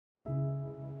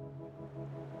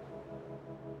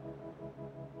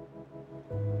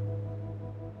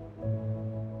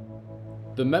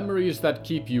The memories that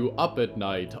keep you up at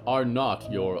night are not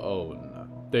your own.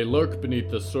 They lurk beneath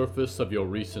the surface of your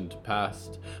recent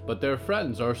past, but their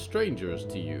friends are strangers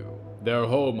to you. Their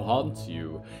home haunts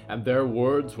you, and their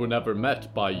words were never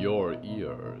met by your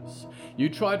ears. You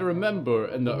try to remember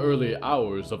in the early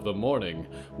hours of the morning,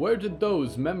 where did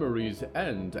those memories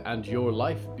end and your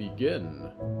life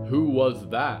begin? Who was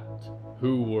that?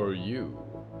 Who were you?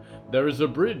 There is a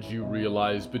bridge, you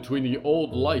realize, between the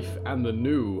old life and the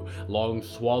new, long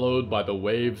swallowed by the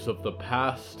waves of the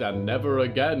past, and never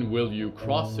again will you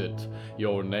cross it.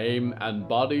 Your name and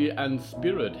body and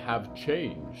spirit have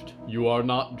changed. You are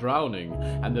not drowning,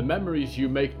 and the memories you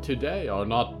make today are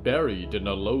not buried in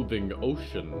a loathing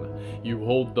ocean. You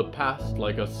hold the past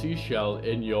like a seashell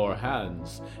in your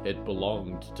hands. It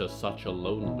belonged to such a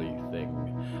lonely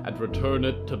thing, and return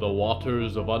it to the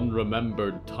waters of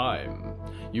unremembered time.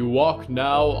 You walk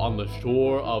now on the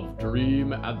shore of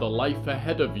dream, and the life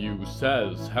ahead of you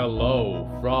says hello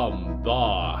from the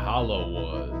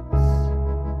Hallowoods.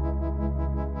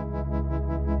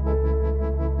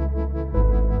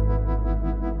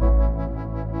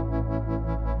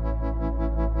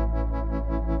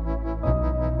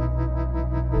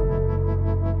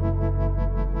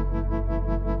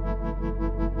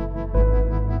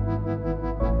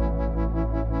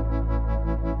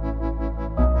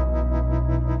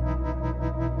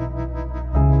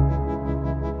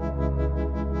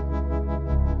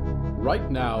 Right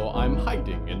now, I'm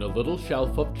hiding in a little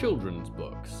shelf of children's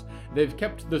books. They've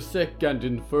kept the sick and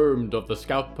infirmed of the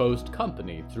Scout Post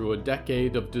company through a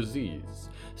decade of disease.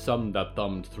 Some that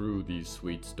thumbed through these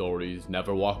sweet stories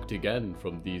never walked again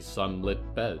from these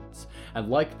sunlit beds, and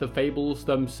like the fables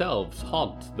themselves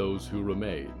haunt those who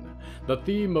remain. The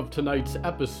theme of tonight's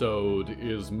episode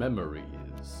is memories.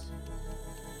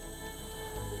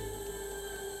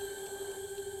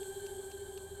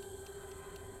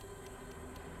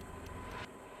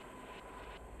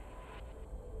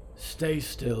 "Stay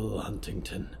still,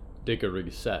 Huntington,"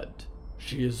 Diggory said.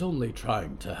 "She is only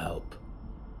trying to help."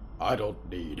 "I don't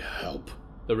need help,"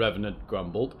 the Revenant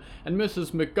grumbled, and Mrs.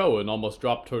 McGowan almost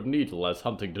dropped her needle as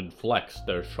Huntington flexed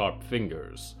their sharp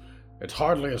fingers. "It's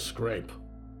hardly a scrape."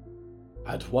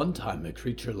 "At one time a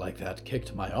creature like that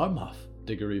kicked my arm off,"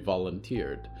 Diggory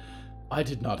volunteered. "I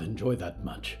did not enjoy that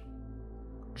much."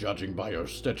 "Judging by your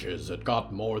stitches, it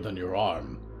got more than your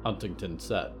arm," Huntington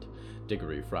said.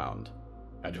 Diggory frowned.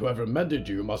 "And whoever mended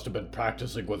you must have been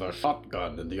practicing with a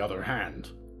shotgun in the other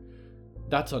hand."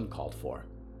 "That's uncalled for,"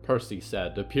 Percy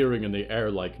said, appearing in the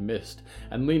air like mist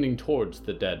and leaning towards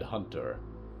the dead hunter.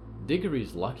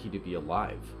 "Diggory's lucky to be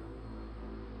alive."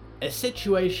 "A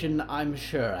situation I'm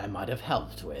sure I might have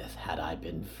helped with had I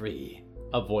been free,"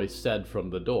 a voice said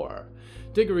from the door.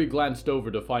 Diggory glanced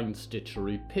over to find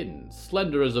Stitchery pinned,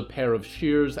 slender as a pair of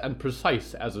shears and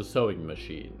precise as a sewing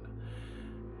machine.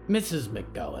 "Mrs.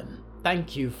 McGowan,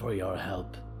 thank you for your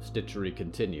help," Stitchery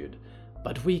continued,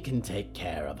 "but we can take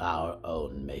care of our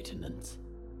own maintenance."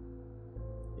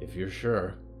 "If you're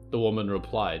sure," the woman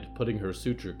replied, putting her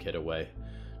suture kit away.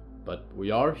 "But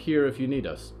we are here if you need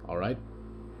us, all right?"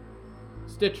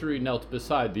 Stitchery knelt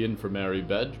beside the infirmary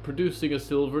bed, producing a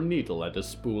silver needle and a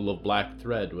spool of black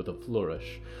thread with a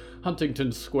flourish.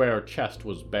 Huntington's square chest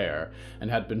was bare,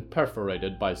 and had been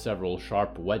perforated by several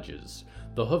sharp wedges,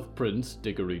 the hoofprints,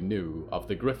 Diggory knew, of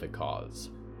the Grifficaws.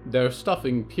 Their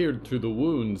stuffing peered through the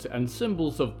wounds, and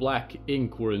symbols of black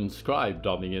ink were inscribed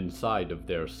on the inside of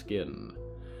their skin.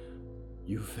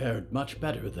 "You fared much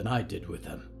better than I did with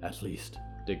them, at least,"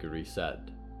 Diggory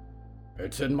said.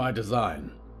 "It's in my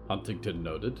design," Huntington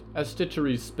noted, as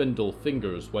Stitchery's spindle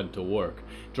fingers went to work,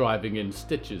 driving in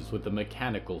stitches with a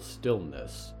mechanical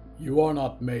stillness. "You are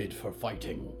not made for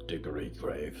fighting, Diggory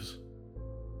Graves."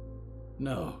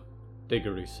 "No,"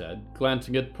 Diggory said,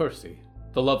 glancing at Percy.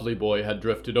 The lovely boy had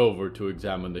drifted over to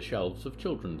examine the shelves of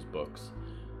children's books.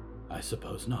 "I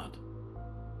suppose not."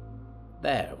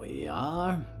 "There we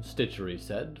are," Stitchery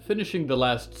said, finishing the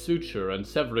last suture and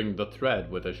severing the thread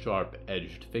with a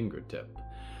sharp-edged fingertip.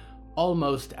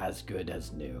 "Almost as good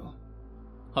as new."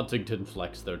 Huntington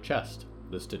flexed their chest.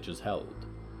 The stitches held.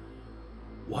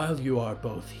 "While you are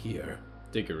both here,"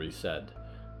 Diggory said,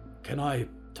 "can I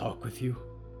talk with you?"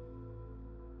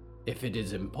 "If it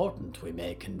is important, we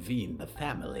may convene the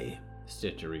family,"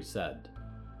 Stitchery said.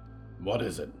 "What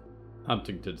is it?"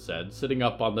 Huntington said, sitting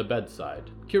up on the bedside,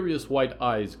 curious white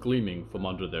eyes gleaming from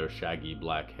under their shaggy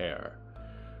black hair.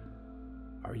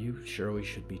 "Are you sure we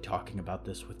should be talking about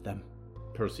this with them?"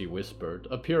 Percy whispered,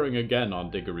 appearing again on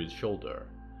Diggory's shoulder.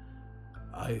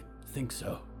 "I think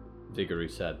so," Diggory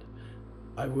said.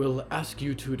 "I will ask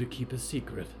you two to keep a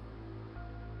secret."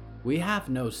 "We have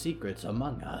no secrets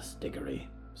among us, Diggory,"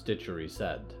 Stitchery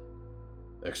said.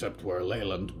 Except where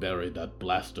Leyland buried that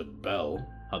blasted bell,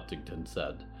 Huntington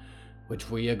said. Which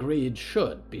we agreed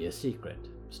should be a secret,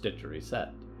 Stitchery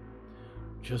said.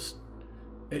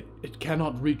 It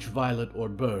cannot reach Violet or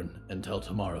Burn until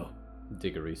tomorrow,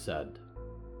 Diggory said.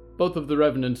 Both of the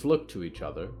revenants looked to each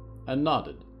other and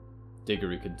nodded.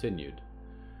 Diggory continued.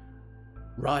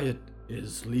 Riot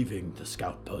is leaving the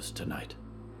scout post tonight.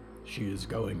 She is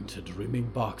going to Dreaming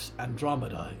Box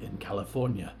Andromeda in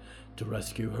California to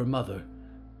rescue her mother.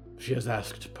 She has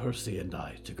asked Percy and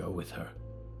I to go with her.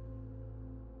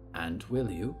 And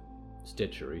will you?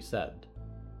 Stitchery said.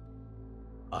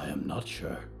 I am not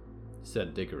sure,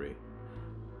 said Diggory.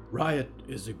 Riot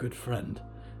is a good friend.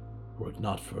 Were it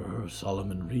not for her,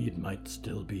 Solomon Reed might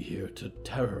still be here to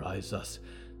terrorize us,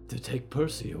 to take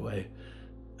Percy away.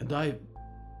 And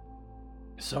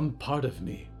some part of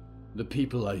me, the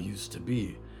people I used to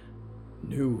be,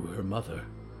 knew her mother.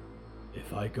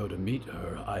 If I go to meet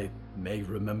her, I may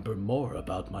remember more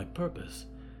about my purpose,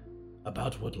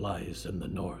 about what lies in the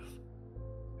north,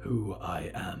 who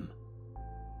I am.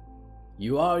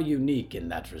 You are unique in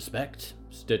that respect,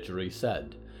 Stitchery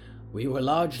said. We were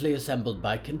largely assembled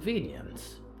by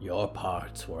convenience. Your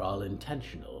parts were all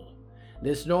intentional.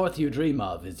 This north you dream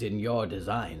of is in your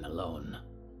design alone.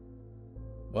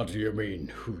 What do you mean,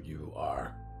 who you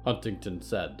are? Huntington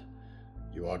said.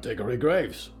 You are Diggory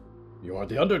Graves. You are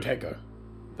the Undertaker.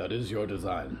 That is your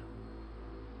design.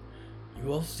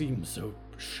 You all seem so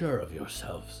sure of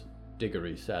yourselves,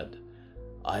 Diggory said.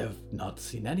 I have not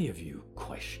seen any of you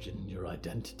question your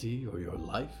identity or your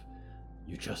life.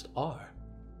 You just are.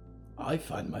 I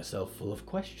find myself full of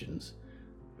questions.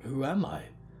 Who am I?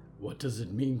 What does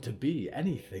it mean to be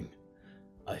anything?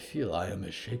 I feel I am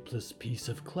a shapeless piece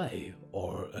of clay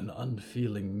or an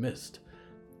unfeeling mist,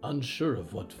 unsure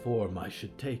of what form I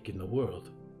should take in the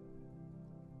world.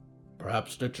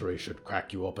 Perhaps Stitchery should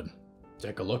crack you open.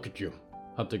 Take a look at you,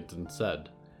 Huntington said.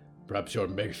 Perhaps your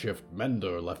makeshift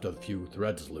mender left a few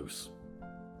threads loose.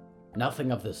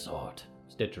 Nothing of the sort,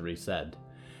 Stitchery said.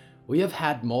 We have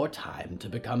had more time to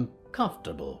become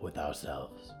comfortable with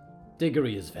ourselves.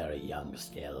 Diggory is very young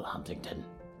still, Huntington.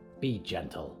 Be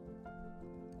gentle.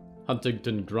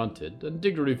 Huntington grunted, and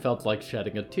Diggory felt like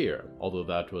shedding a tear, although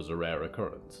that was a rare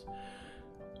occurrence.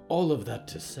 All of that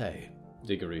to say,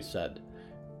 Diggory said,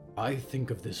 I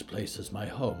think of this place as my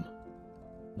home.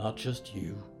 Not just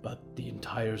you, but the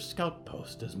entire scout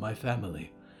post as my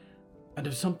family. And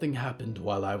if something happened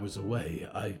while I was away,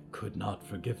 I could not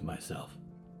forgive myself.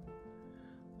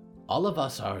 All of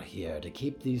us are here to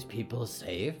keep these people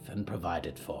safe and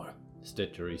provided for,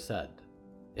 Stitchery said.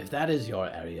 If that is your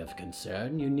area of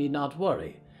concern, you need not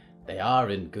worry. They are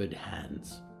in good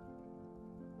hands.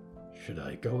 Should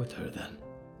I go with her then?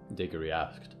 Diggory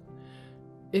asked.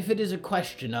 If it is a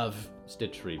question of...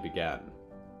 Stitchery began.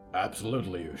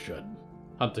 Absolutely you should,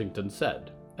 Huntington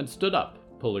said, and stood up,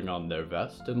 pulling on their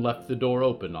vest, and left the door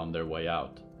open on their way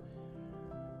out.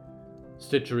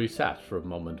 Stitchery sat for a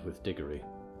moment with Diggory.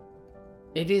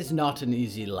 It is not an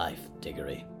easy life,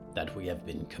 Diggory, that we have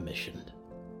been commissioned.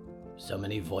 So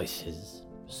many voices,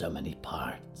 so many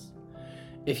parts.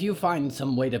 If you find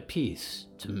some way to peace,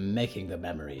 to making the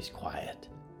memories quiet,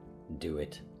 do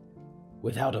it.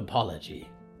 Without apology,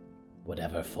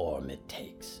 whatever form it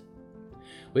takes.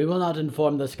 We will not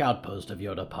inform the scout post of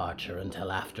your departure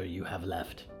until after you have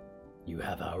left. You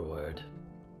have our word.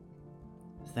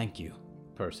 Thank you,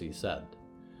 Percy said.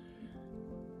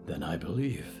 Then I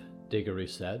believe, Diggory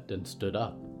said, and stood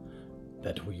up,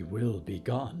 that we will be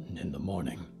gone in the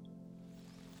morning.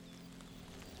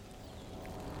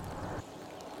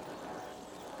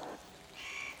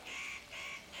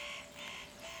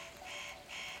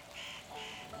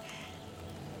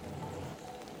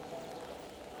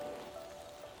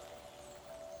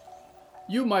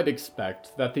 You might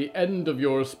expect that the end of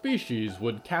your species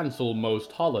would cancel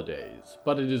most holidays,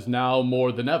 but it is now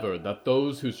more than ever that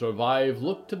those who survive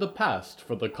look to the past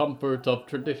for the comfort of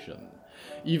tradition.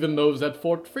 Even those at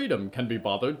Fort Freedom can be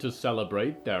bothered to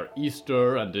celebrate their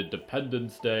Easter and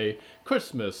Independence Day,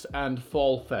 Christmas, and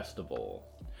Fall Festival.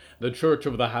 The Church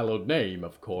of the Hallowed Name,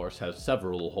 of course, has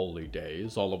several holy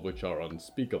days, all of which are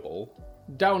unspeakable.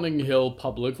 Downing Hill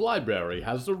Public Library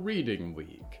has a reading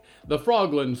week. The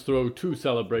Froglands throw 2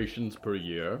 celebrations per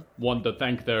year, one to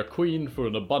thank their queen for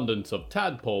an abundance of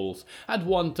tadpoles, and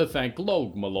one to thank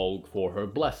Logmalog for her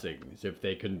blessings, if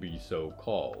they can be so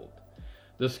called.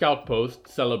 The Scout Post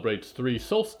celebrates 3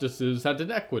 solstices and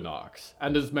an equinox,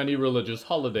 and as many religious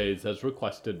holidays as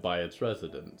requested by its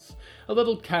residents. A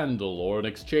little candle or an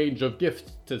exchange of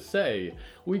gifts to say,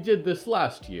 we did this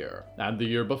last year, and the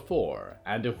year before,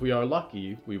 and if we are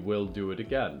lucky, we will do it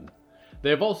again. They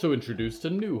have also introduced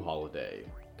a new holiday,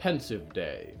 Pensive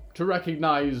Day, to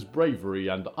recognize bravery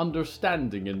and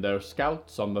understanding in their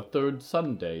scouts on the third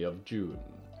Sunday of June.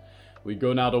 We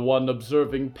go now to one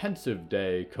observing Pensive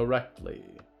Day correctly.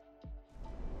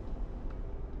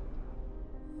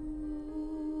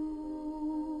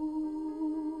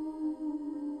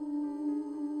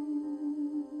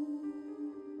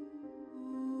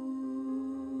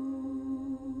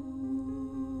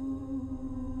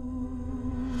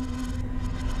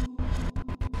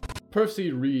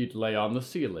 Percy Reed lay on the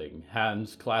ceiling,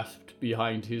 hands clasped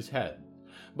behind his head.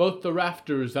 Both the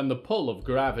rafters and the pull of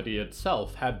gravity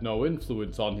itself had no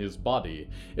influence on his body,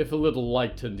 if a little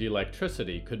light and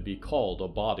electricity could be called a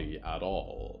body at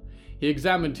all. He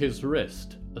examined his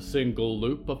wrist, a single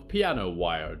loop of piano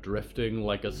wire drifting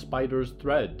like a spider's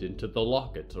thread into the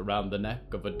locket around the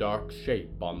neck of a dark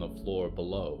shape on the floor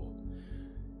below.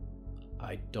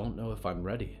 "I don't know if I'm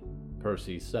ready,"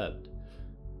 Percy said.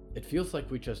 "It feels like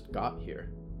we just got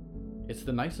here. It's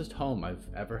the nicest home I've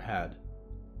ever had,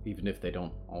 even if they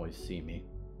don't always see me."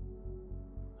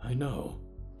 "I know,"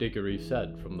 Diggory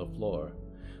said from the floor.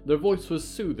 Their voice was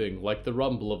soothing, like the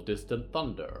rumble of distant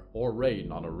thunder or rain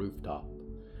on a rooftop.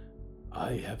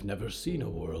 "I have never seen a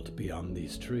world beyond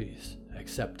these trees,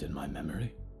 except in my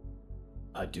memory.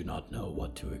 I do not know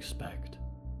what to expect."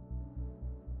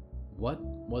 "What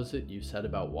was it you said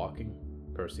about walking?"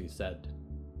 Percy said.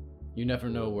 "You never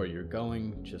know where you're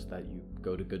going, just that you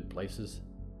go to good places.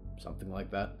 Something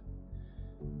like that.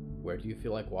 Where do you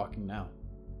feel like walking now?"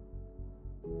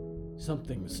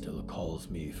 "Something still calls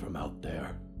me from out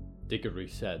there," Diggory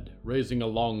said, raising a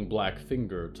long black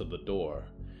finger to the door.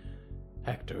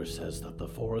 "Hector says that the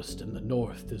forest in the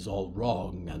north is all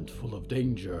wrong and full of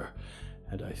danger,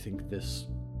 and I think this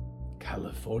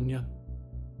California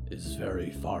is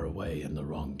very far away in the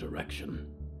wrong direction.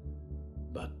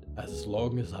 But as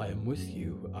long as I am with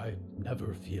you, I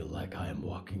never feel like I am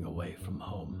walking away from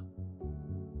home."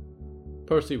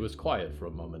 Percy was quiet for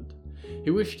a moment. He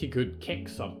wished he could kick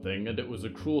something, and it was a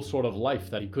cruel sort of life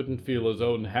that he couldn't feel his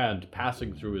own hand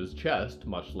passing through his chest,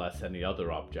 much less any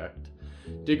other object.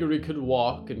 Diggory could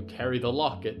walk and carry the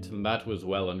locket, and that was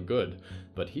well and good,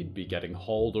 but he'd be getting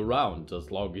hauled around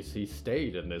as long as he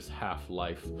stayed in this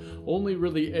half-life, only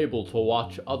really able to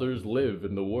watch others live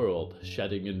in the world,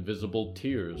 shedding invisible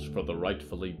tears for the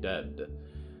rightfully dead.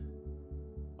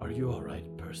 "Are you all right,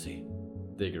 Percy?"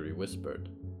 Diggory whispered.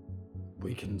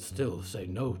 "We can still say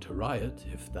no to riot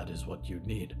if that is what you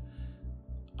need.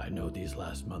 I know these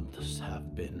last months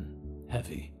have been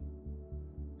heavy."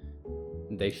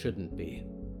 "They shouldn't be,"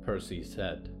 Percy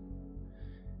said.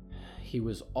 "He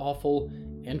was awful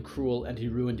and cruel, and he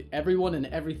ruined everyone and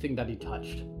everything that he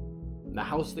touched. The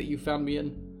house that you found me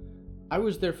in, I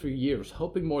was there for years,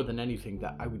 hoping more than anything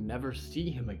that I would never see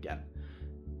him again.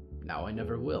 Now I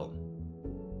never will.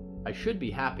 I should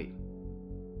be happy."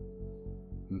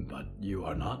 "But you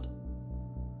are not?"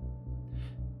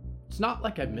 "It's not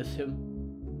like I miss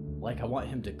him, like I want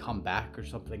him to come back or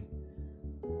something.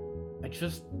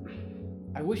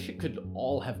 I wish it could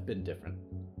all have been different.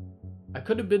 I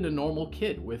could have been a normal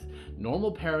kid with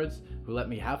normal parents who let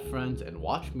me have friends and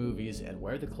watch movies and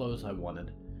wear the clothes I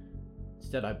wanted.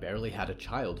 Instead, I barely had a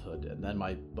childhood, and then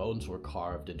my bones were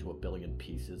carved into a billion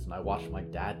pieces, and I watched my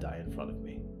dad die in front of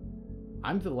me.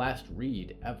 I'm the last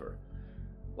Reed ever.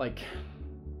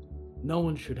 No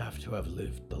one should have to have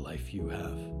lived the life you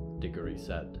have," Diggory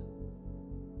said.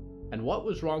 "And what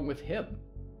was wrong with him?"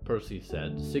 Percy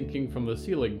said, sinking from the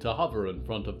ceiling to hover in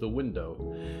front of the window.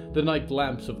 The night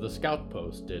lamps of the scout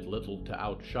post did little to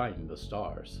outshine the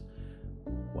stars.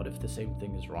 What if the same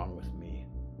thing is wrong with me?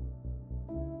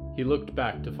 He looked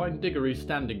back to find Diggory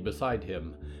standing beside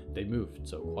him. They moved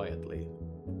so quietly.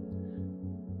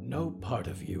 "No part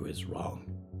of you is wrong,"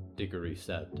 Diggory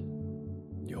said.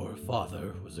 "Your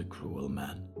father was a cruel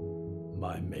man.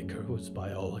 My maker was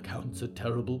by all accounts a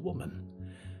terrible woman.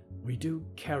 We do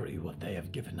carry what they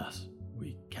have given us.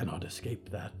 We cannot escape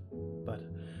that. But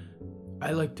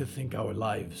I like to think our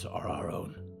lives are our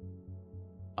own.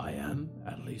 I am,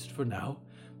 at least for now,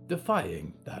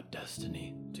 defying that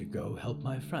destiny to go help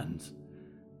my friends.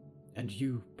 And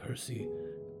you, Percy,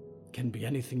 can be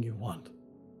anything you want.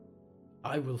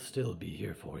 I will still be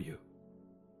here for you."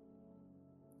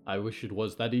 I wish it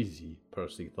was that easy,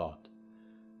 Percy thought.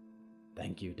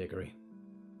 "Thank you, Diggory."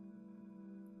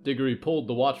 Diggory pulled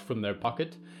the watch from their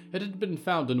pocket. It had been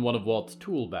found in one of Walt's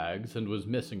tool bags and was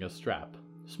missing a strap.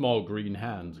 Small green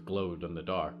hands glowed in the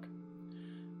dark.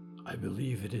 "I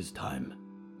believe it is time,"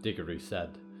 Diggory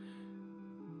said.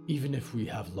 "Even if we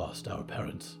have lost our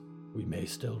parents, we may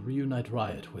still reunite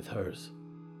Riot with hers."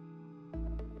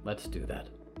 "Let's do that."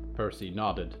 Percy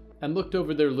nodded. and looked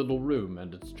over their little room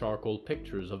and its charcoal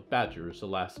pictures of badgers a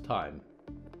last time.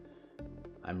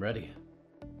 I'm ready.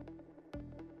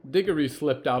 Diggory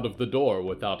slipped out of the door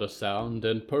without a sound,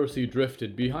 and Percy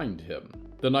drifted behind him.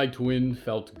 The night wind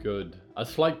felt good, a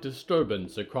slight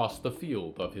disturbance across the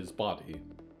field of his body.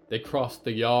 They crossed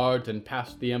the yard and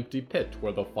passed the empty pit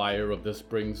where the fire of the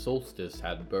spring solstice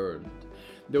had burned.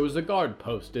 There was a guard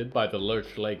posted by the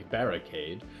Lurch Lake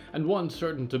barricade, and one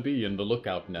certain to be in the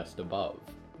lookout nest above.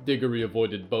 Diggory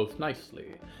avoided both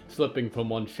nicely, slipping from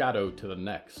one shadow to the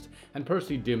next, and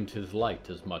Percy dimmed his light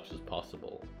as much as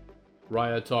possible.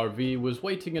 Riot's RV was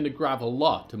waiting in a gravel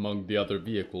lot among the other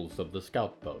vehicles of the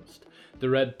scout post. The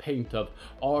red paint of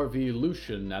RV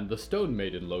Lucian and the Stone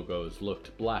Maiden logos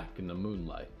looked black in the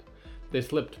moonlight. They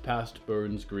slipped past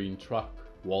Burns' green truck,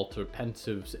 Walter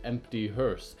Pensive's empty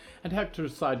hearse, and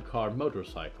Hector's sidecar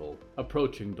motorcycle,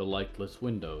 approaching the lightless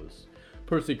windows.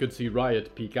 Percy could see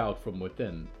Riot peek out from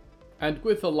within. And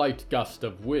with a light gust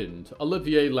of wind,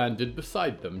 Olivier landed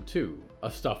beside them too,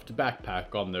 a stuffed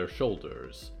backpack on their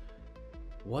shoulders.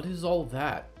 What is all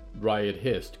that? Riot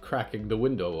hissed, cracking the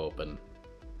window open.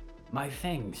 My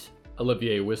things,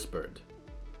 Olivier whispered.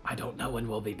 I don't know when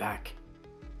we'll be back.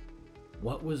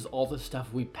 What was all the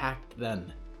stuff we packed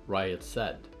then? Riot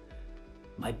said.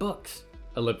 My books,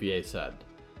 Olivier said.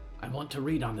 I want to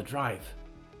read on the drive.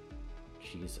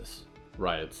 Jesus,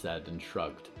 Riot said and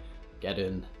shrugged. Get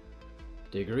in.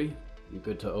 Diggory, you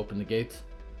good to open the gates?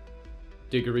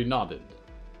 Diggory nodded.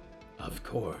 Of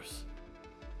course.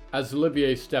 As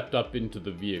Olivier stepped up into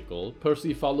the vehicle,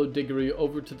 Percy followed Diggory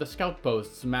over to the scout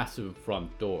post's massive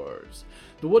front doors.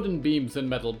 The wooden beams and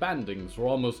metal bandings were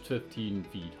almost 15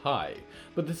 feet high,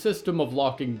 but the system of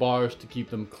locking bars to keep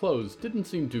them closed didn't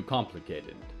seem too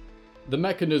complicated. The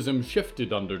mechanism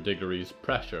shifted under Diggory's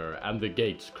pressure, and the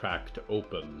gates cracked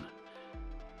open.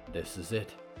 This is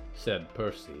it, said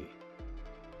Percy.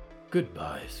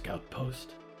 Goodbye, scout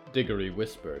post, Diggory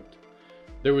whispered.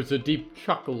 There was a deep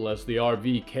chuckle as the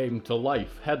RV came to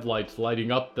life, headlights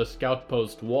lighting up the scout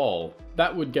post wall.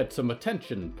 That would get some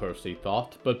attention, Percy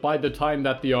thought, but by the time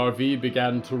that the RV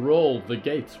began to roll, the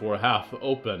gates were half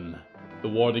open. The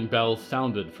warning bell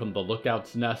sounded from the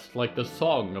lookout's nest like the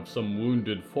song of some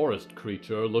wounded forest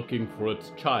creature looking for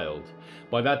its child.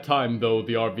 By that time, though,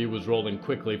 the RV was rolling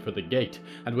quickly for the gate,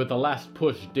 and with a last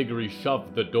push, Diggory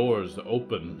shoved the doors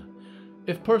open.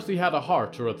 If Percy had a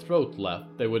heart or a throat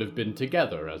left, they would have been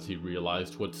together as he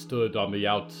realized what stood on the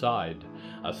outside.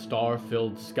 A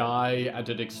star-filled sky and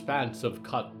an expanse of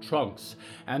cut trunks,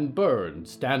 and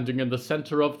Burns standing in the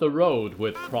center of the road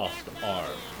with crossed arms.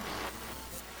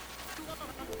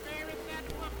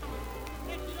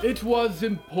 It was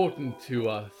important to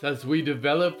us as we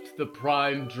developed the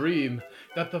Prime Dream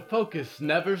that the focus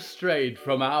never strayed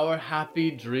from our happy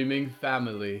dreaming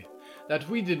family. That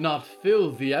we did not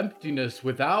fill the emptiness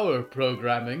with our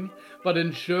programming, but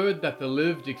ensured that the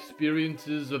lived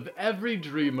experiences of every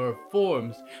dreamer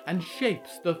forms and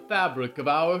shapes the fabric of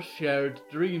our shared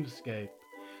dreamscape.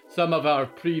 Some of our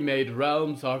pre-made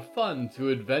realms are fun to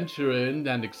adventure in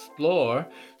and explore,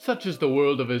 such as the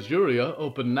world of Azuria,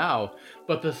 open now,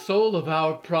 but the soul of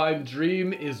our prime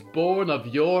dream is born of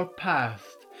your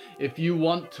past. If you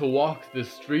want to walk the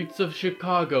streets of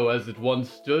Chicago as it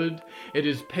once stood, it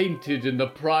is painted in the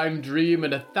prime dream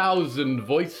in 1,000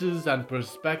 voices and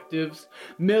perspectives,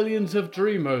 millions of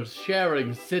dreamers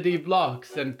sharing city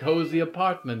blocks and cozy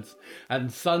apartments,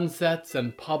 and sunsets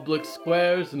and public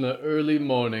squares in the early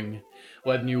morning.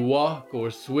 When you walk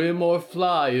or swim or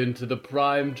fly into the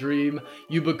prime dream,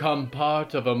 you become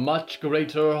part of a much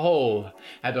greater whole,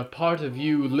 and a part of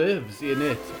you lives in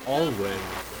it always.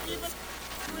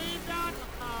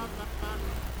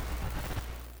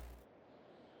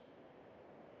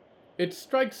 It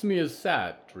strikes me as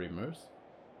sad, dreamers,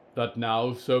 that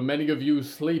now so many of you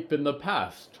sleep in the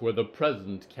past where the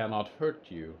present cannot hurt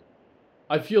you.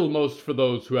 I feel most for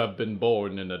those who have been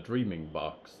born in a dreaming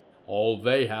box. All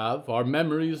they have are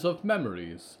memories of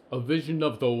memories, a vision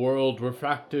of the world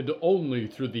refracted only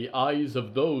through the eyes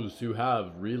of those who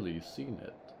have really seen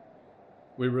it.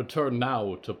 We return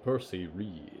now to Percy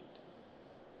Reed.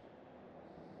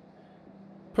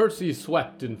 Percy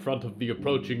swept in front of the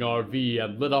approaching RV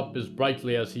and lit up as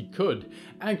brightly as he could,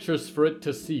 anxious for it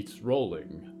to cease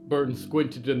rolling. Burns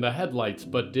squinted in the headlights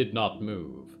but did not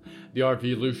move. The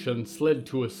RV Lucian slid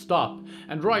to a stop,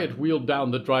 and Riot wheeled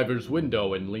down the driver's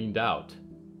window and leaned out.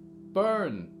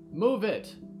 "Burn, move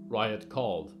it," Riot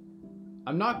called.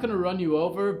 "I'm not gonna run you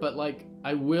over, but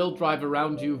I will drive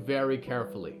around you very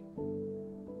carefully."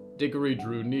 Diggory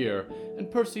drew near,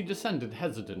 and Percy descended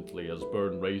hesitantly as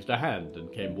Burn raised a hand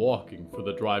and came walking for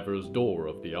the driver's door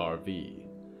of the RV.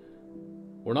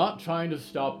 We're not trying to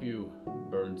stop you,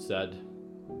 Burns said,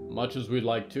 much as we'd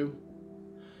like to.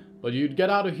 But you'd get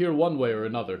out of here one way or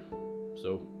another,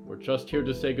 so we're just here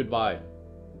to say goodbye.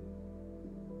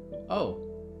 Oh,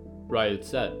 Riot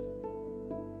said.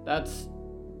 that's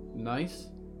nice.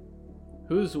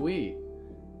 Who's we?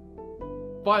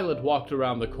 Violet walked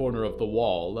around the corner of the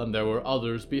wall, and there were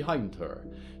others behind her.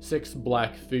 6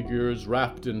 black figures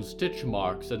wrapped in stitch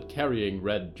marks and carrying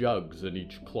red jugs in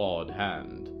each clawed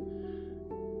hand.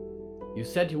 You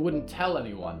said you wouldn't tell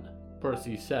anyone.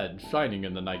 Percy said, shining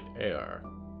in the night air.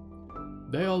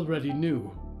 They already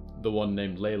knew, The one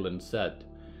named Leyland said.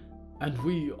 and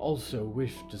we also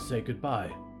wish to say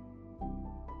goodbye.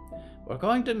 We're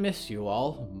going to miss you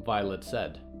all, Violet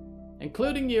said.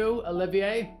 Including you,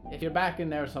 Olivier, if you're back in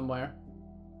there somewhere.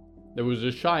 There was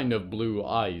a shine of blue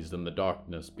eyes in the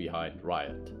darkness behind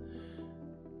Riot.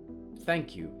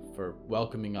 Thank you for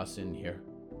welcoming us in here,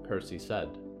 Percy said.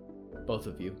 Both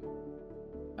of you.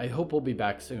 I hope we'll be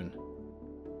back soon.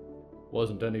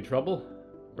 Wasn't any trouble,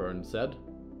 Burns said.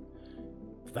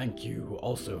 Thank you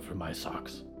also for my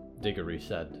socks, Diggory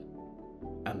said.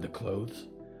 and the clothes,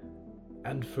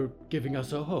 and for giving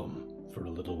us a home for a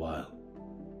little while.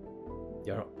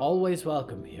 You're always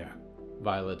welcome here,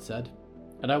 Violet said.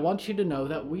 And I want you to know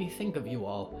that we think of you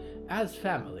all as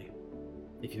family.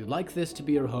 If you'd like this to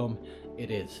be your home,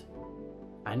 it is.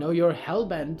 I know you're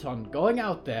hell-bent on going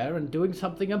out there and doing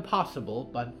something impossible,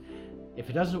 but if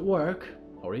it doesn't work,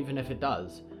 or even if it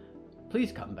does,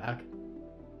 please come back.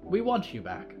 We want you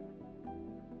back.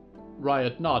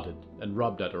 Riot nodded and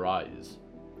rubbed at her eyes.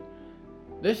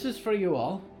 This is for you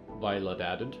all. Violet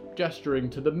added, gesturing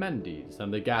to the Mendes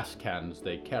and the gas cans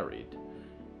they carried.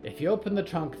 If you open the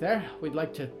trunk there, we'd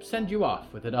like to send you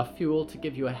off with enough fuel to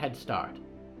give you a head start.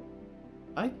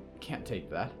 I can't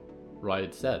take that,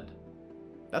 Riot said.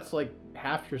 That's like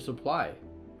half your supply.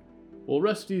 We'll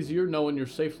rest easier knowing you're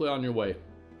safely on your way,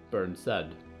 Burns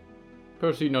said.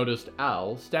 Percy noticed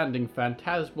Al standing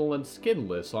phantasmal and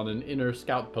skinless on an inner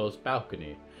scout post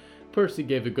balcony. Percy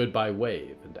gave a goodbye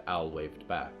wave, and Al waved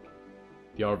back.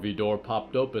 The RV door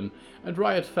popped open, and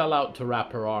Riot fell out to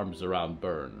wrap her arms around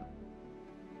Burn.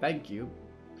 Thank you,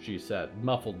 she said,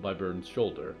 muffled by Burn's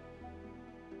shoulder.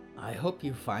 I hope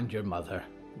you find your mother,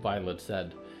 Violet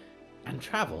said. and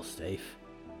travel safe.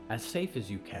 As safe as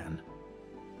you can.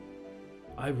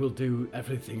 I will do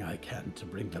everything I can to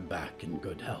bring them back in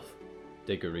good health,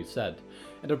 Diggory said,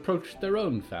 and approached their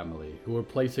own family, who were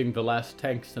placing the last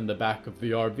tanks in the back of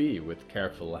the RV with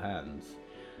careful hands.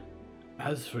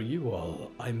 As for you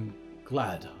all, I'm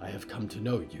glad I have come to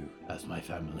know you as my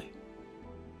family.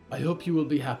 I hope you will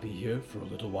be happy here for a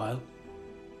little while.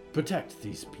 Protect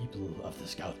these people of the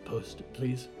scout post,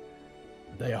 please.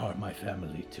 They are my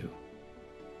family too.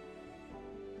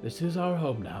 This is our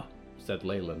home now, Said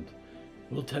Leyland.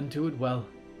 We'll tend to it well.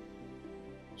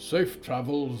 Safe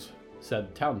travels,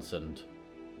 Said Townsend.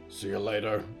 see you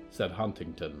later. Said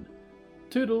Huntington.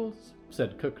 Toodles,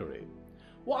 said Cookery.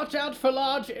 Watch out for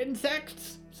large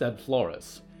insects, Said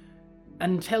Floris.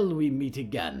 until we meet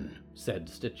again. Said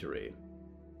Stitchery.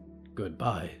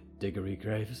 Goodbye, Diggory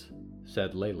Graves.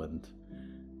 Said Leyland.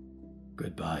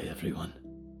 Goodbye, everyone.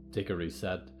 Diggory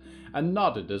said, and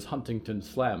nodded as Huntington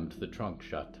slammed the trunk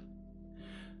shut.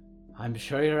 I'm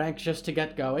sure you're anxious to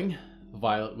get going.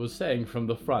 Violet was saying from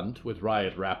the front, with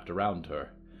Riot wrapped around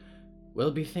her.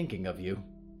 We'll be thinking of you.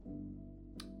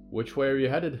 Which way are you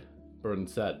headed?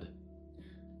 Burns said.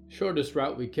 Shortest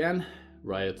route we can,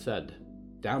 Riot said.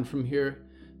 down from here,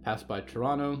 pass by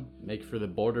Toronto, make for the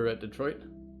border at Detroit.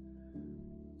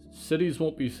 Cities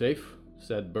won't be safe,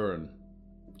 said Byrne.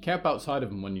 Camp outside of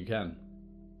them when you can.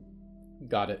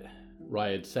 Got it.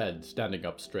 Riot said, standing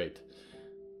up straight.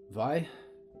 Vi?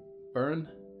 Byrne?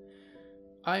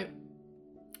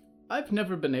 I've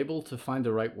never been able to find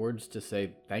the right words to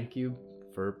say thank you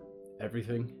for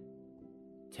everything.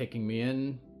 Taking me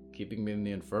in, keeping me in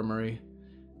the infirmary,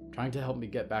 trying to help me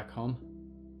get back home.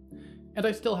 And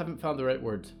I still haven't found the right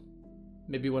words.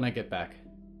 Maybe when I get back.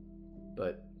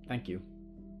 But thank you.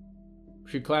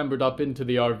 She clambered up into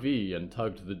the RV and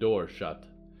tugged the door shut.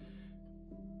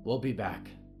 We'll be back,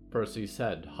 Percy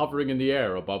said, hovering in the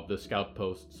air above the scout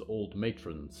post's old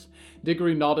matrons.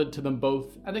 Diggory nodded to them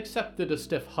both and accepted a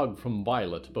stiff hug from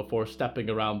Violet before stepping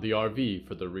around the RV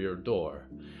for the rear door.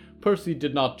 Percy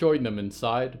did not join them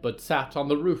inside, but sat on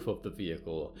the roof of the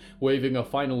vehicle, waving a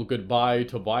final goodbye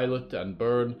to Violet and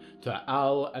Byrne, to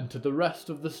Al, and to the rest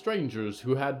of the strangers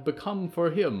who had become for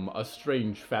him a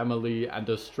strange family and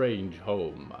a strange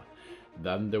home.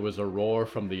 Then there was a roar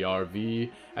from the RV,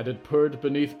 and it purred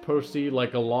beneath Percy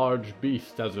like a large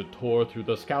beast as it tore through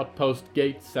the scout post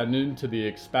gates and into the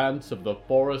expanse of the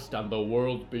forest and the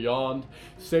world beyond,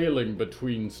 sailing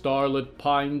between starlit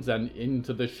pines and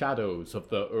into the shadows of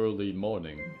the early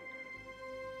morning.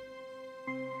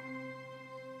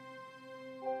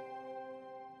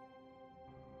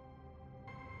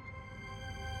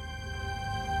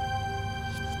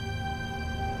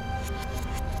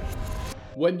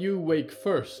 When you wake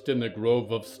first in the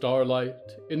grove of starlight,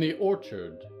 in the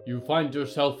orchard, you find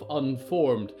yourself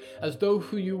unformed, as though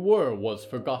who you were was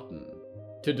forgotten.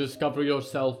 To discover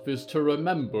yourself is to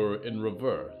remember in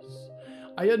reverse.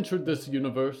 I entered this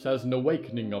universe as an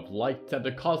awakening of light and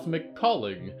a cosmic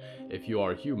calling. If you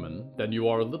are human, then you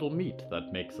are a little meat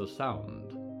that makes a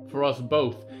sound. For us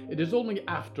both, it is only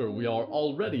after we are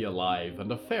already alive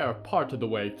and a fair part of the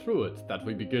way through it that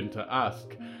we begin to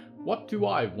ask, what do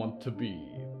I want to be?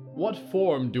 What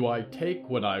form do I take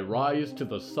when I rise to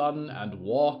the sun and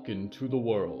walk into the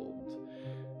world?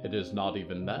 It is not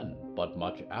even then, but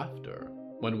much after,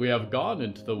 when we have gone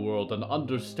into the world and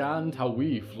understand how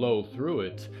we flow through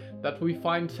it, that we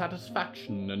find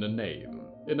satisfaction in a name,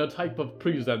 in a type of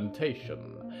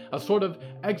presentation, a sort of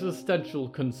existential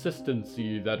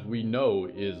consistency that we know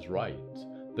is right.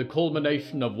 The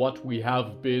culmination of what we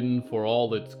have been for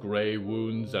all its gray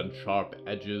wounds and sharp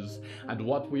edges, and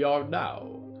what we are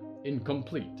now,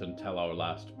 incomplete until our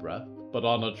last breath, but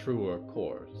on a truer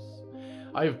course.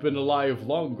 I have been alive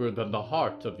longer than the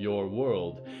heart of your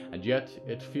world, and yet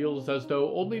it feels as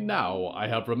though only now I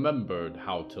have remembered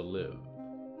how to live.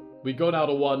 We go now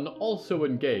to one also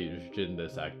engaged in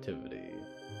this activity.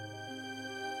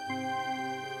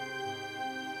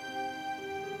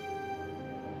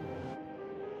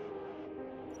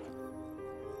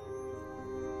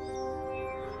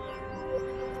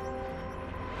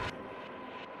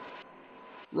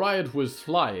 Riot was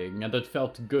flying, and it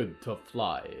felt good to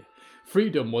fly.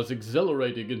 Freedom was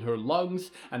exhilarating in her lungs,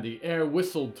 and the air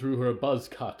whistled through her buzz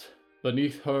cut.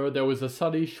 Beneath her there was a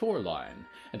sunny shoreline,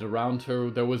 and around her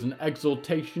there was an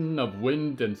exultation of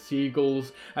wind and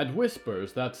seagulls, and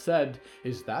whispers that said,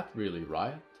 "Is that really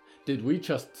Riot? Did we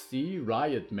just see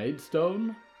Riot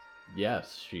Maidstone?"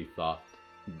 Yes, she thought,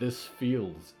 this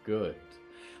feels good.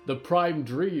 The prime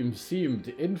dream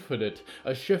seemed infinite,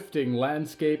 a shifting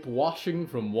landscape washing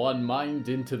from one mind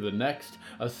into the next,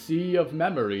 a sea of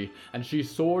memory, and she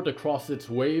soared across its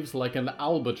waves like an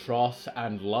albatross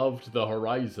and loved the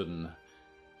horizon.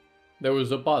 There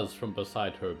was a buzz from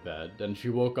beside her bed, and she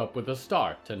woke up with a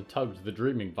start and tugged the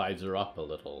dreaming visor up a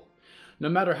little. No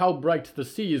matter how bright the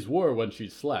seas were when she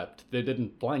slept, they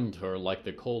didn't blind her like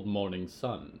the cold morning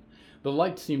sun. The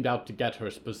light seemed out to get her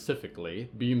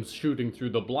specifically, beams shooting through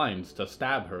the blinds to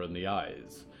stab her in the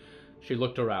eyes. She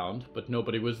looked around, but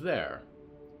nobody was there.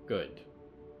 Good.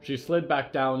 She slid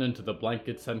back down into the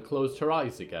blankets and closed her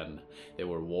eyes again. They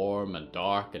were warm and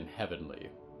dark and heavenly.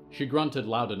 She grunted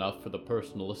loud enough for the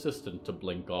personal assistant to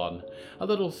blink on, a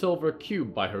little silver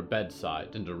cube by her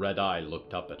bedside, and a red eye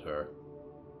looked up at her.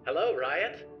 "Hello,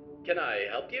 Riot. Can I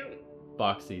help you?"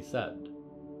 Boxy said.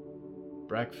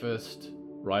 "Breakfast,"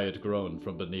 Riot groaned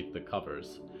from beneath the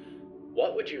covers.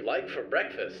 "What would you like for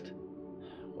breakfast?"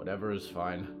 "Whatever is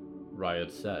fine," Riot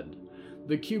said.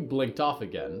 The cube blinked off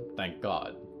again, thank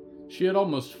God. She had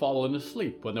almost fallen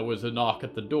asleep when there was a knock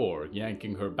at the door,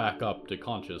 yanking her back up to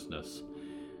consciousness.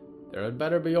 "There had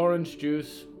better be orange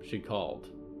juice," she called.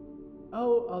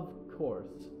 "Oh, of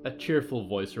course," a cheerful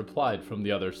voice replied from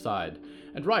the other side,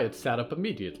 and Riot sat up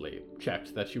immediately,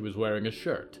 checked that she was wearing a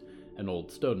shirt, an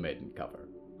old Stone Maiden cover.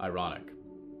 Ironic.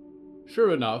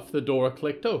 Sure enough, the door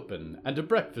clicked open, and a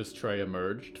breakfast tray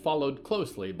emerged, followed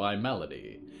closely by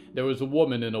Melody. There was a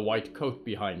woman in a white coat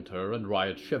behind her, and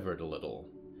Riot shivered a little.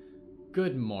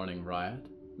 "Good morning, Riot,"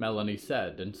 Melanie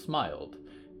said, and smiled.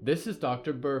 "This is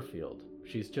Dr. Burfield.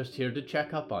 She's just here to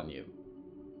check up on you."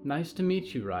 "Nice to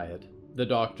meet you, Riot," the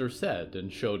doctor said,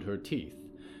 and showed her teeth.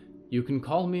 "You can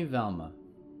call me Velma."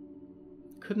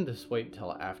 "Couldn't this wait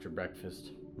till after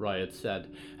breakfast?" Riot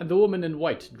said, and the woman in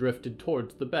white drifted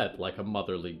towards the bed like a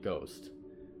motherly ghost.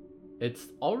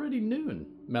 "It's already noon,"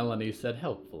 Melanie said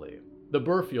helpfully. The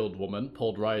Burfield woman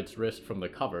pulled Riot's wrist from the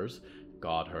covers,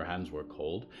 God, her hands were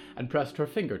cold, and pressed her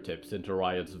fingertips into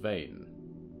Riot's vein.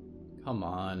 "Come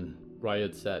on,"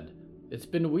 Riot said. "It's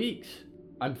been weeks.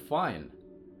 I'm fine."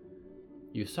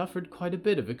 "You suffered quite a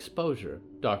bit of exposure,"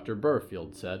 Dr.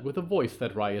 Burfield said, with a voice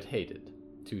that Riot hated.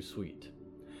 Too sweet.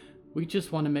 "We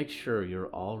just want to make sure you're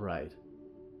all right."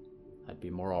 "I'd be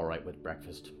more all right with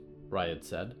breakfast," Riot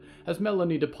said, as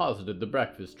Melanie deposited the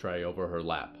breakfast tray over her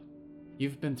lap.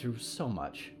 "You've been through so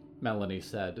much. Melanie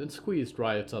said, and squeezed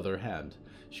Riot's other hand.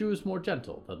 She was more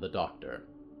gentle than the doctor.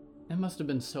 It must have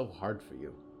been so hard for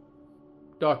you.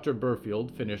 Dr.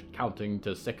 Burfield finished counting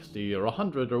to 60 or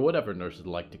 100 or whatever nurses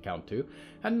like to count to,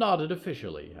 and nodded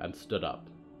officially and stood up.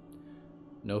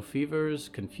 No fevers,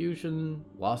 confusion,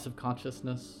 loss of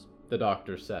consciousness, the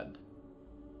doctor said.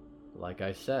 Like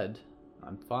I said,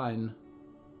 I'm fine.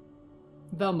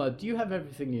 Velma, do you have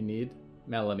everything you need?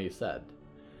 Melanie said.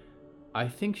 I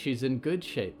think she's in good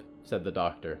shape, said the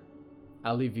doctor.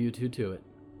 I'll leave you two to it.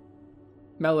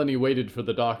 Melanie waited for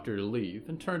the doctor to leave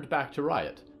and turned back to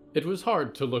Riot. It was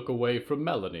hard to look away from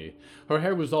Melanie. Her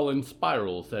hair was all in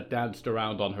spirals that danced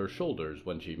around on her shoulders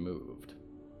when she moved.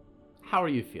 How are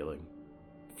you feeling?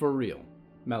 For real?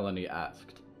 Melanie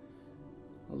asked.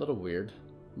 A little weird,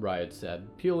 Riot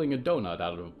said, peeling a donut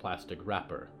out of a plastic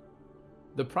wrapper.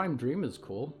 The Prime Dream is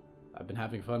cool. I've been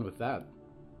having fun with that.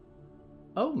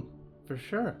 Oh, for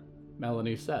sure,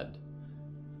 Melanie said.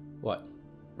 What?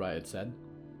 Riot said.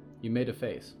 You made a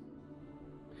face.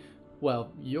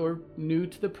 Well, you're new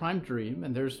to the Prime Dream,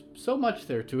 and there's so much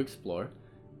there to explore.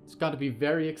 It's got to be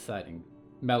very exciting,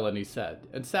 Melanie said,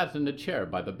 and sat in a chair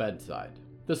by the bedside.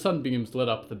 The sunbeams lit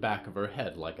up the back of her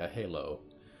head like a halo.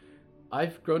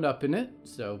 I've grown up in it,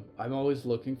 so I'm always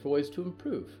looking for ways to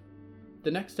improve.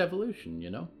 The next evolution,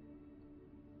 you know?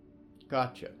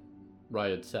 Gotcha,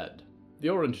 Riot said. The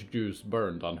orange juice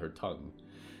burned on her tongue.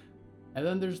 And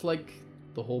then there's, like,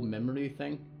 the whole memory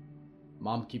thing.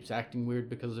 Mom keeps acting weird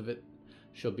because of it.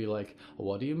 She'll be like,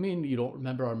 what do you mean you don't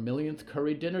remember our millionth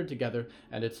curry dinner together?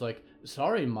 And it's like,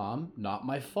 sorry, Mom, not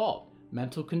my fault.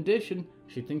 Mental condition.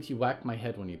 She thinks you whacked my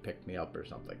head when you picked me up or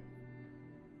something.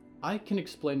 I can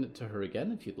explain it to her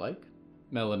again if you'd like,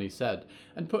 Melanie said,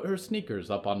 and put her sneakers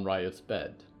up on Riot's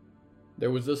bed.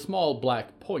 There was a small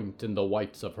black point in the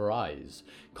whites of her eyes,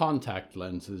 contact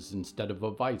lenses instead of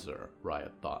a visor,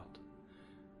 Riot thought.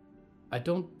 I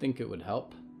don't think it would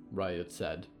help, Riot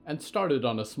said, and started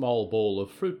on a small bowl of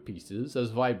fruit pieces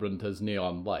as vibrant as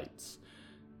neon lights.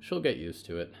 She'll get used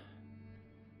to it.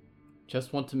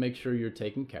 Just want to make sure you're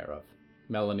taken care of,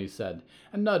 Melanie said,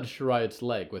 and nudged Riot's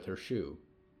leg with her shoe.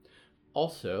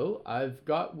 Also, I've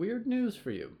got weird news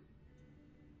for you.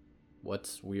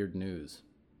 What's weird news?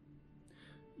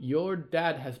 Your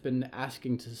dad has been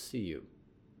asking to see you.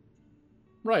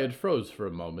 Riot froze for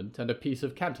a moment, and a piece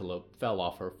of cantaloupe fell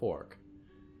off her fork.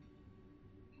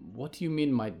 What do you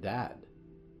mean, my dad?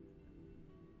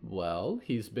 Well,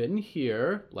 he's been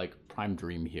here, like Prime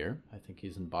Dream here. I think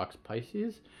he's in Box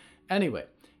Pisces. Anyway,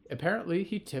 apparently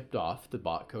he tipped off the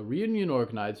Botco reunion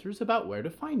organizers about where to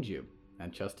find you.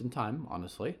 And just in time,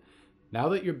 honestly. Now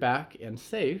that you're back and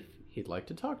safe, he'd like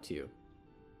to talk to you.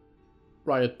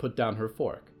 Riot put down her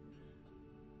fork.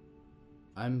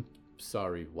 I'm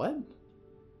sorry, what?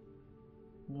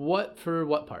 What for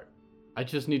what part? I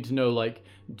just need to know, like,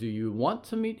 do you want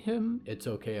to meet him? It's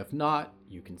okay if not.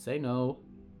 You can say no.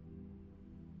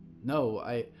 No,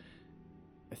 I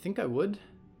think I would,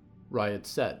 Riot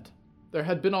said. There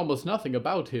had been almost nothing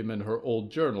about him in her old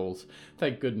journals.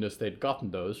 Thank goodness they'd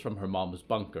gotten those from her mom's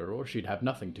bunker, or she'd have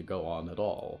nothing to go on at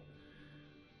all.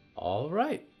 All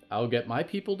right, I'll get my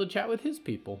people to chat with his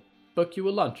people. Book you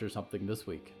a lunch or something this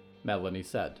week, Melanie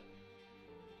said.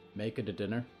 Make it a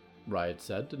dinner, Riot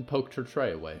said, and poked her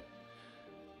tray away.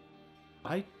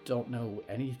 I don't know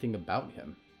anything about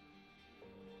him.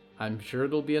 I'm sure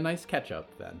it'll be a nice catch-up,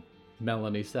 then,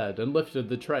 Melanie said, and lifted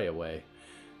the tray away.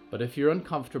 But if you're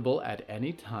uncomfortable at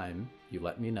any time, you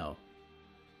let me know.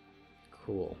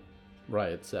 Cool,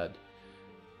 Riot said.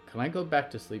 Can I go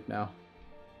back to sleep now?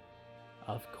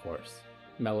 Of course,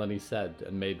 Melanie said,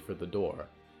 and made for the door.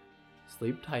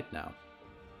 Sleep tight now.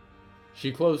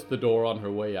 She closed the door on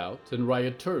her way out, and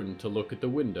Riot turned to look at the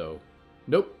window.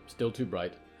 Nope, still too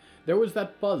bright. There was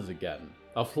that buzz again.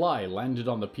 A fly landed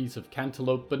on the piece of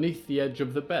cantaloupe beneath the edge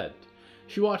of the bed.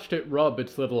 She watched it rub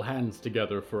its little hands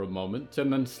together for a moment,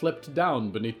 and then slipped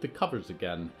down beneath the covers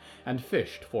again, and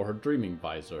fished for her dreaming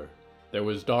visor. There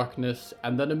was darkness,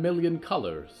 and then a million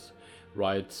colors.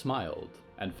 Riot smiled,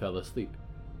 and fell asleep.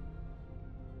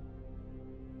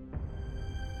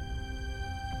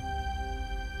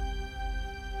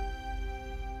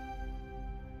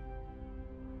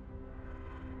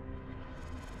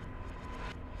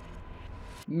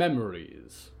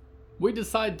 Memories. We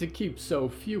decide to keep so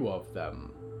few of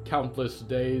them. Countless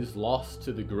days lost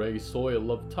to the gray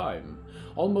soil of time,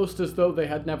 almost as though they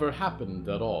had never happened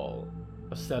at all.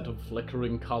 A set of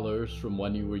flickering colors from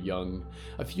when you were young,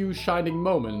 a few shining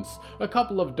moments, a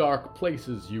couple of dark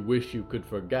places you wish you could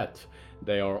forget.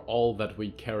 They are all that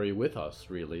we carry with us,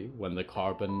 really, when the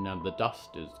carbon and the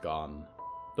dust is gone.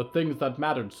 the things that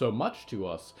mattered so much to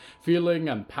us, feeling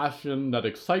and passion and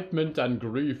excitement and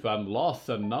grief and loss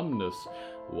and numbness,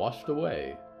 washed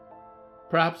away.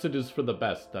 Perhaps it is for the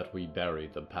best that we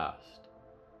bury the past.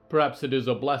 Perhaps it is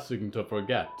a blessing to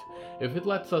forget, if it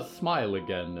lets us smile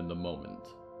again in the moment.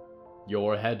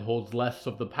 Your head holds less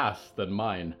of the past than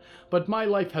mine, but my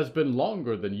life has been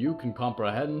longer than you can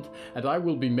comprehend, and I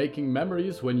will be making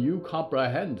memories when you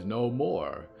comprehend no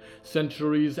more.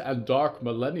 Centuries and dark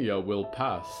millennia will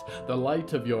pass, the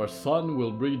light of your sun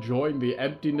will rejoin the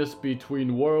emptiness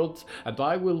between worlds, and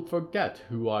I will forget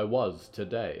who I was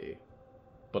today.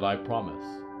 But I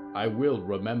promise, I will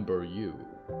remember you.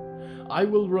 I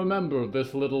will remember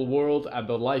this little world and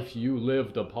the life you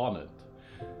lived upon it.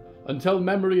 Until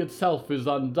memory itself is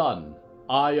undone,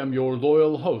 I am your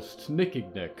loyal host,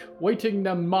 Nickignick, waiting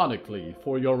mnemonically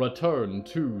for your return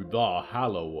to the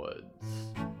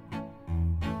Hallowoods.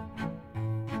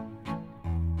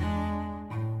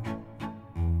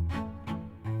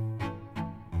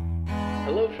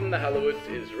 Hello from the Hallowoods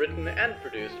is written and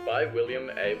produced by William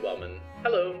A. Wellman.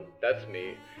 Hello, that's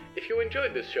me. If you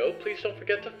enjoyed this show, please don't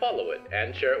forget to follow it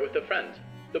and share it with a friend.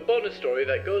 The bonus story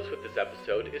that goes with this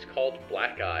episode is called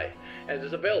Black Eye, and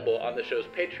is available on the show's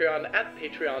Patreon at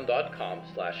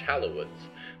patreon.com/Hallowoods.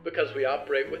 Because we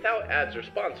operate without ads or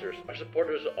sponsors, our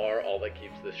supporters are all that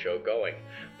keeps this show going.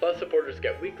 Plus, supporters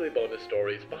get weekly bonus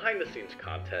stories, behind-the-scenes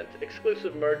content,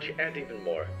 exclusive merch, and even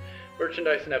more.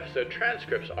 Merchandise and episode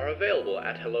transcripts are available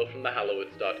at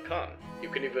hellofromthehallowoods.com. You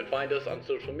can even find us on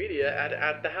social media at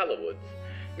 @thehallowoods.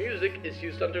 Music is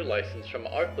used under license from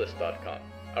artlist.com.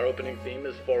 Our opening theme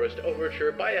is Forest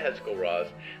Overture by Ahezkel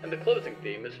Raz, and the closing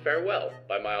theme is Farewell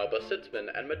by Myalba Sitzman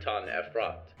and Matan F.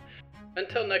 Roth.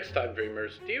 Until next time,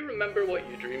 dreamers, do you remember what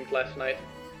you dreamed last night?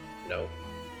 No?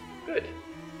 Good.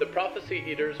 The prophecy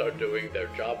eaters are doing their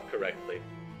job correctly.